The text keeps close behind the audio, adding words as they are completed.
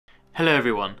Hello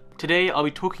everyone. Today I'll be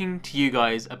talking to you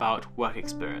guys about work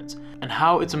experience and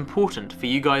how it's important for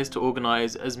you guys to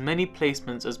organise as many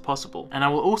placements as possible. And I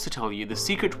will also tell you the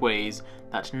secret ways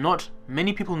that not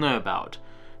many people know about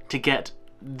to get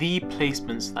the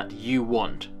placements that you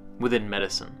want within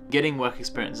medicine. Getting work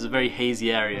experience is a very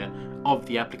hazy area of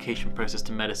the application process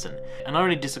to medicine, and I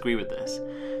really disagree with this.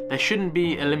 There shouldn't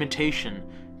be a limitation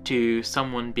to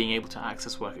someone being able to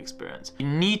access work experience. You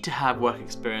need to have work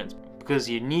experience because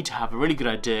you need to have a really good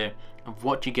idea of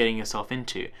what you're getting yourself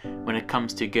into when it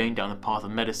comes to going down the path of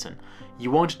medicine.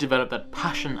 You want to develop that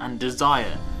passion and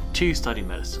desire to study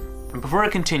medicine. And before I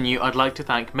continue, I'd like to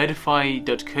thank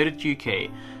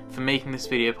medify.co.uk for making this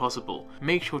video possible.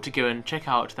 Make sure to go and check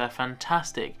out their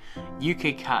fantastic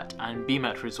UK CAT and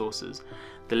BMAT resources.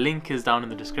 The link is down in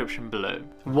the description below.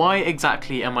 Why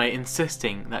exactly am I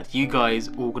insisting that you guys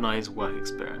organise work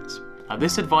experience? Now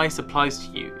this advice applies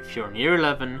to you if you're in year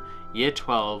 11, year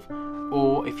 12,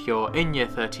 or if you're in year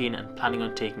 13 and planning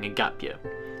on taking a gap year.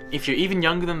 If you're even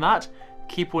younger than that,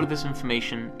 keep all of this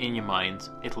information in your minds.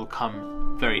 It'll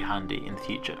come very handy in the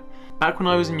future. Back when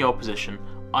I was in your position,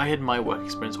 I had my work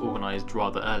experience organised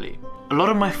rather early. A lot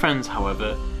of my friends,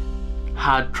 however,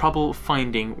 had trouble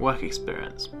finding work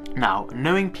experience. Now,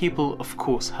 knowing people of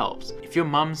course helps. If your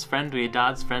mum's friend or your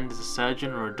dad's friend is a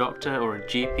surgeon or a doctor or a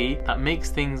GP, that makes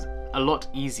things a lot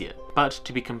easier. But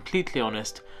to be completely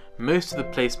honest, most of the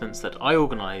placements that I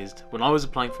organised when I was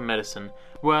applying for medicine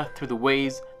were through the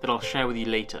ways that I'll share with you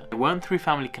later. They weren't through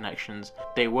family connections,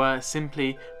 they were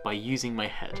simply by using my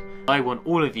head. I want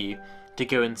all of you to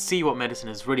go and see what medicine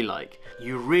is really like.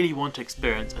 You really want to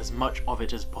experience as much of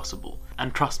it as possible.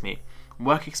 And trust me,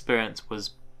 work experience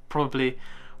was probably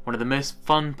one of the most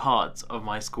fun parts of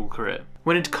my school career.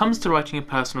 When it comes to writing a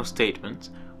personal statement,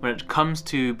 when it comes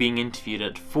to being interviewed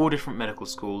at 4 different medical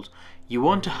schools, you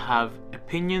want to have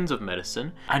opinions of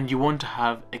medicine and you want to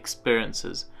have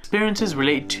experiences. Experiences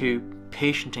relate to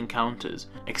patient encounters.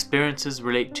 Experiences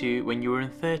relate to when you were in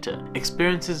theatre.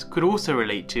 Experiences could also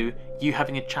relate to you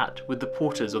having a chat with the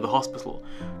porters of the hospital,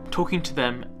 talking to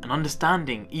them and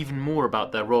understanding even more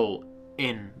about their role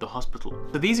in the hospital.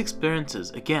 So these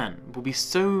experiences, again, will be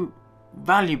so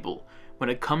valuable when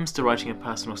it comes to writing a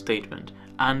personal statement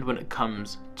and when it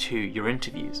comes to your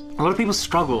interviews. A lot of people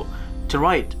struggle to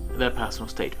write their personal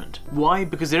statement. Why?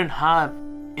 Because they don't have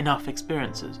enough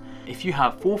experiences. If you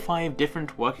have 4 or 5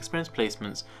 different work experience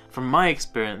placements, from my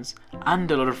experience and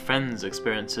a lot of friends'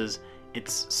 experiences,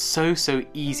 it's so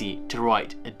easy to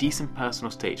write a decent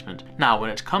personal statement. Now, when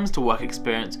it comes to work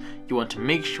experience, you want to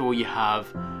make sure you have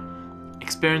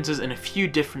experiences in a few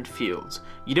different fields.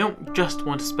 You don't just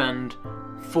want to spend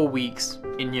 4 weeks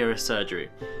in neurosurgery.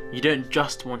 You don't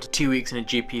just want 2 weeks in a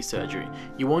GP surgery.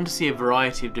 You want to see a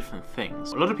variety of different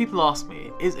things. A lot of people ask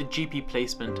me, is a GP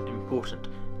placement important?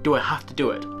 Do I have to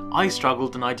do it? I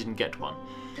struggled and I didn't get one.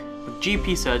 With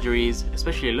GP surgeries,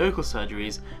 especially local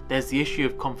surgeries, there's the issue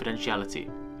of confidentiality.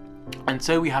 And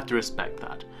so we have to respect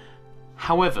that.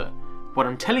 However, what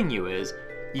I'm telling you is,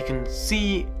 you can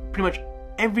see pretty much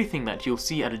everything that you'll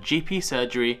see at a GP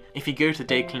surgery if you go to the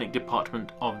day clinic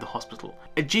department of the hospital.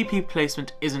 A GP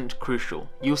placement isn't crucial.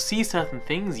 You'll see certain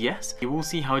things, yes. You will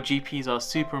see how GPs are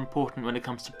super important when it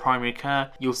comes to primary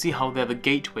care. You'll see how they're the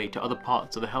gateway to other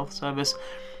parts of the health service.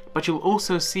 But you'll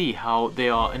also see how they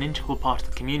are an integral part of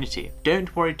the community.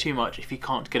 Don't worry too much if you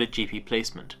can't get a GP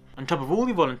placement. On top of all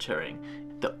the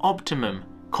volunteering, the optimum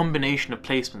combination of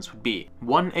placements would be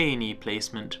 1 A&E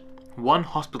placement, 1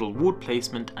 hospital ward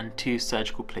placement and 2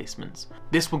 surgical placements.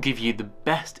 This will give you the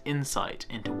best insight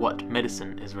into what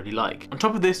medicine is really like. On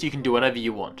top of this, you can do whatever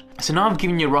you want. So now I've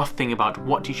given you a rough thing about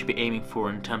what you should be aiming for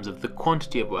in terms of the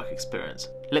quantity of work experience.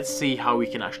 Let's see how we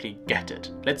can actually get it.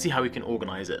 Let's see how we can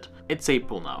organise it. It's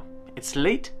April now. It's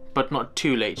late, but not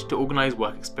too late to organise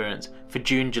work experience for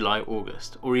June, July,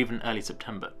 August, or even early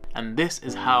September. And this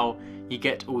is how you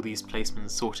get all these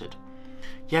placements sorted.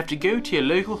 You have to go to your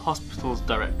local hospital's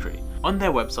directory. On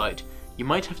their website, you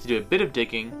might have to do a bit of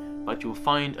digging, but you'll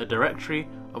find a directory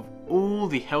of all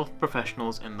the health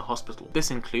professionals in the hospital. This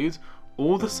includes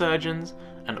all the surgeons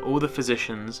and all the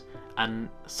physicians and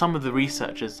some of the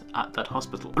researchers at that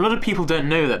hospital. A lot of people don't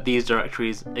know that these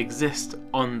directories exist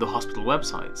on the hospital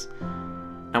websites.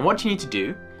 Now what you need to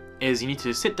do is you need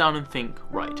to sit down and think,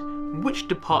 right, which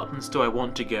departments do I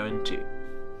want to go into?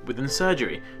 Within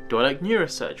surgery, do I like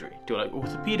neurosurgery? Do I like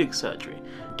orthopedic surgery?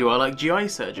 Do I like GI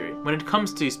surgery? When it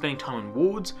comes to spending time on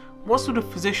wards, what sort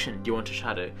of physician do you want to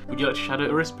shadow? Would you like to shadow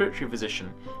a respiratory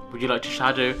physician? Would you like to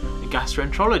shadow a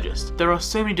gastroenterologist? There are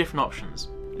so many different options.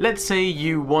 Let's say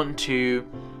you want to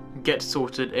get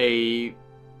sorted a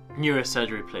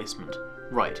neurosurgery placement.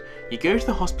 Right, you go to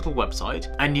the hospital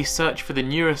website and you search for the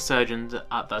neurosurgeons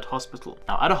at that hospital.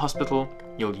 Now at a hospital,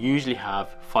 you'll usually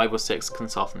have 5 or 6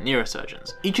 consultant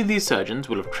neurosurgeons. Each of these surgeons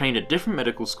will have trained at different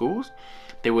medical schools,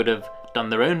 they would have done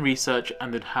their own research,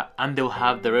 and they'll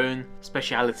have their own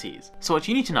specialities. So what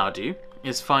you need to now do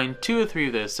is find 2 or 3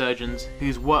 of those surgeons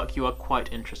whose work you are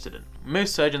quite interested in.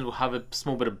 Most surgeons will have a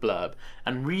small bit of blurb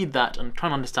and read that and try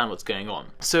and understand what's going on.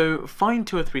 So find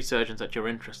 2 or 3 surgeons that you're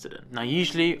interested in. Now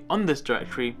usually on this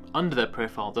directory, under their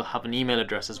profile, they'll have an email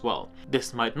address as well.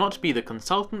 This might not be the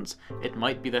consultants, it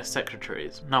might be their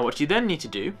secretaries. Now what you then need to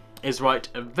do is write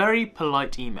a very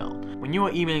polite email. When you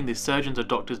are emailing these surgeons or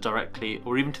doctors directly,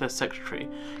 or even to their secretary,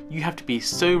 you have to be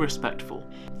so respectful.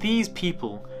 These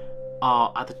people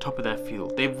are at the top of their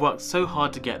field. They've worked so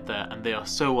hard to get there and they are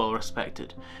so well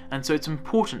respected. And so it's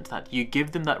important that you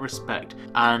give them that respect.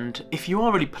 And if you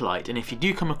are really polite and if you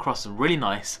do come across really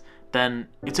nice, then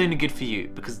it's only good for you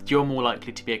because you're more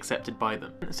likely to be accepted by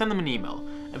them. Send them an email,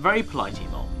 a very polite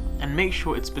email, and make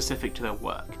sure it's specific to their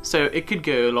work. So it could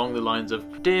go along the lines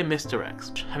of, "Dear Mr.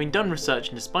 X, having done research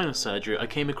into spinal surgery, I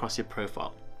came across your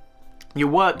profile. Your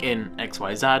work in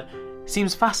XYZ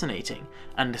seems fascinating,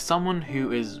 and as someone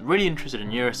who is really interested in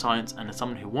neuroscience and as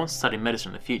someone who wants to study medicine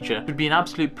in the future, it would be an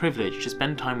absolute privilege to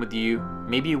spend time with you,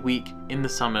 maybe a week in the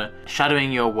summer,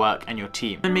 shadowing your work and your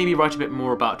team. And maybe write a bit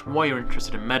more about why you're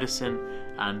interested in medicine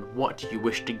and what you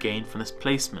wish to gain from this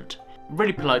placement."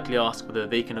 Really politely ask whether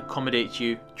they can accommodate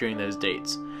you during those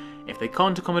dates. If they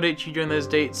can't accommodate you during those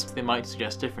dates, they might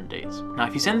suggest different dates. Now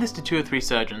if you send this to 2 or 3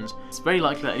 surgeons, it's very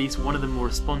likely that at least one of them will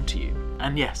respond to you.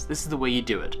 And yes, this is the way you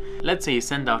do it. Let's say you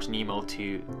send out an email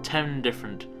to 10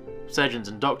 different surgeons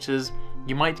and doctors,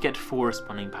 you might get 4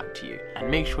 responding back to you.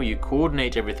 And make sure you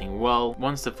coordinate everything well.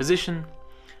 Once the physician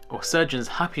or surgeon's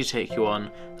happy to take you on,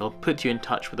 they'll put you in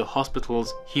touch with the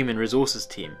hospital's human resources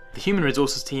team. The human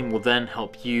resources team will then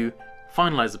help you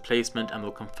finalize the placement and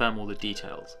will confirm all the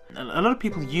details. A lot of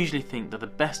people usually think that the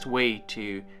best way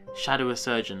to shadow a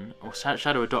surgeon or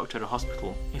shadow a doctor at a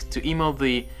hospital is to email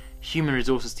the human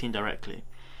resources team directly.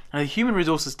 Now the human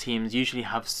resources teams usually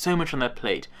have so much on their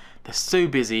plate, they're so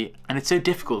busy, and it's so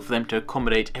difficult for them to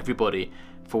accommodate everybody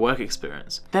for work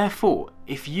experience. Therefore,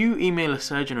 if you email a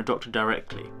surgeon or doctor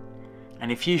directly,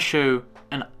 and if you show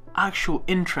an actual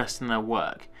interest in their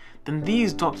work, then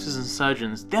these doctors and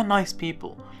surgeons, they're nice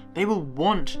people. They will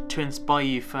want to inspire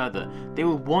you further. They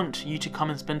will want you to come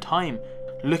and spend time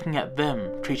looking at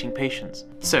them treating patients.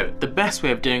 So the best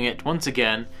way of doing it, once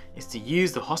again, is to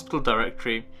use the hospital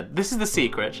directory. This is the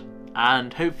secret,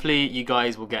 and hopefully you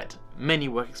guys will get many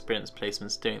work experience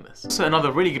placements doing this. So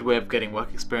another really good way of getting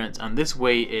work experience, and this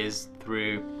way is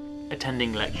through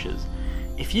attending lectures.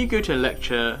 If you go to a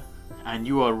lecture and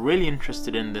you are really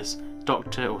interested in this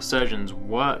doctor or surgeon's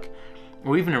work,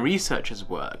 or even a researcher's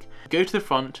work, go to the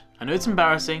front. I know it's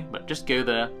embarrassing, but just go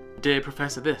there. "Dear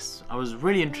Professor this, I was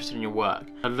really interested in your work.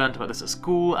 I learned about this at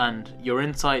school and your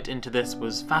insight into this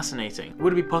was fascinating.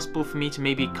 Would it be possible for me to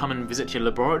maybe come and visit your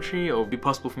laboratory, or would it be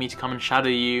possible for me to come and shadow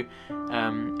you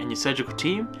and your surgical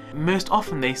team?" Most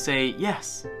often they say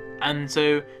yes. And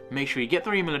so make sure you get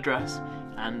their email address,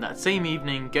 and that same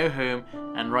evening go home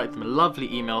and write them a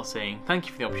lovely email saying thank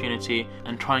you for the opportunity,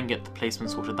 and try and get the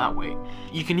placement sorted that way.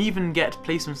 You can even get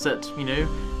placements at,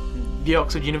 the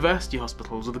Oxford University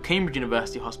hospitals or the Cambridge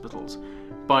University hospitals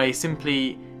by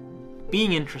simply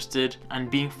being interested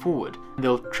and being forward.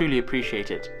 They'll truly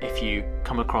appreciate it if you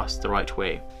come across the right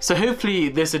way. So hopefully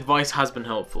this advice has been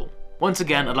helpful. Once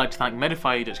again, I'd like to thank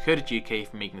Medify.co.uk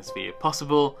for making this video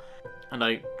possible, and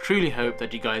I truly hope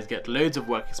that you guys get loads of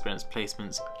work experience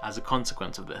placements as a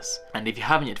consequence of this. And if you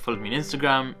haven't yet followed me on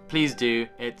Instagram, please do.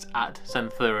 It's at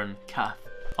Kath.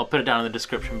 I'll put it down in the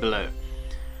description below.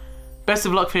 Best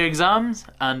of luck for your exams,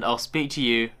 and I'll speak to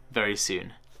you very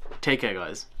soon. Take care,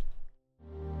 guys.